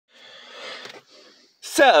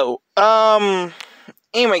So,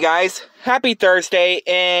 anyway guys, happy Thursday,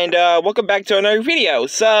 and, welcome back to another video.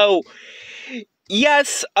 So,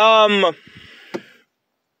 yes, now,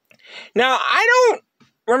 I don't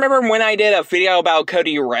remember when I did a video about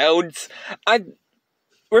Cody Rhodes. I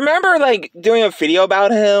remember, like, doing a video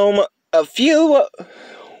about him a few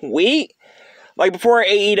weeks, like, before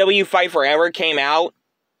AEW Fight Forever came out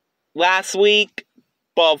last week,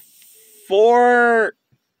 before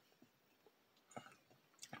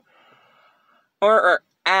or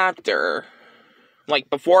after, like,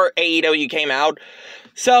 before AEW came out.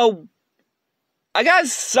 So, I got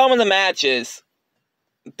some of the matches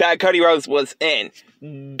that Cody Rhodes was in,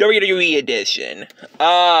 WWE edition.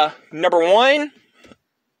 Number one,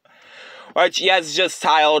 which, yes, just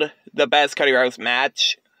titled the best Cody Rhodes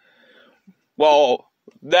match. Well,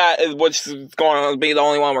 that is what's going to be the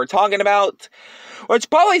only one we're talking about. Which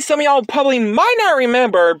probably some of y'all probably might not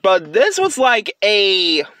remember, but this was like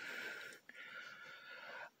a...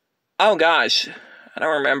 Oh gosh, I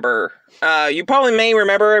don't remember. You probably may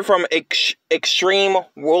remember it from Extreme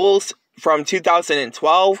Rules from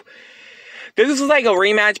 2012. This was like a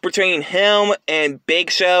rematch between him and Big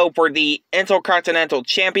Show for the Intercontinental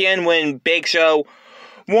Champion when Big Show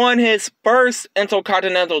won his first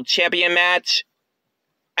Intercontinental Champion match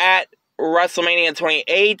at WrestleMania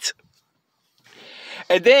 28.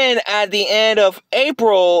 And then at the end of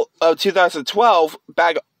April of 2012,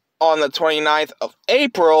 back on the 29th of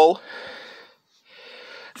April,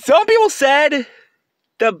 some people said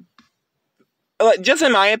just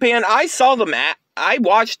in my opinion, I saw the I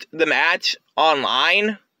watched the match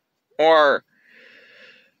online or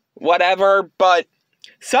whatever, but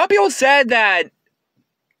some people said that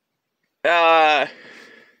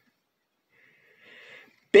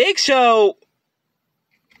Big Show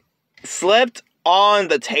slipped on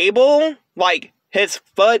the table, like his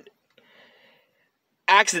foot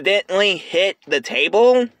accidentally hit the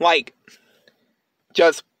table, like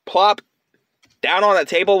just plop down on the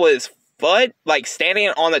table with his foot, like standing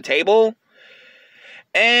on the table.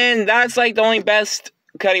 And that's like the only best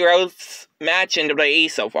Cody Rhodes match in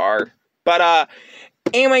WWE so far. But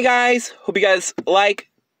anyway guys, hope you guys like,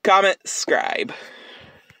 comment, subscribe.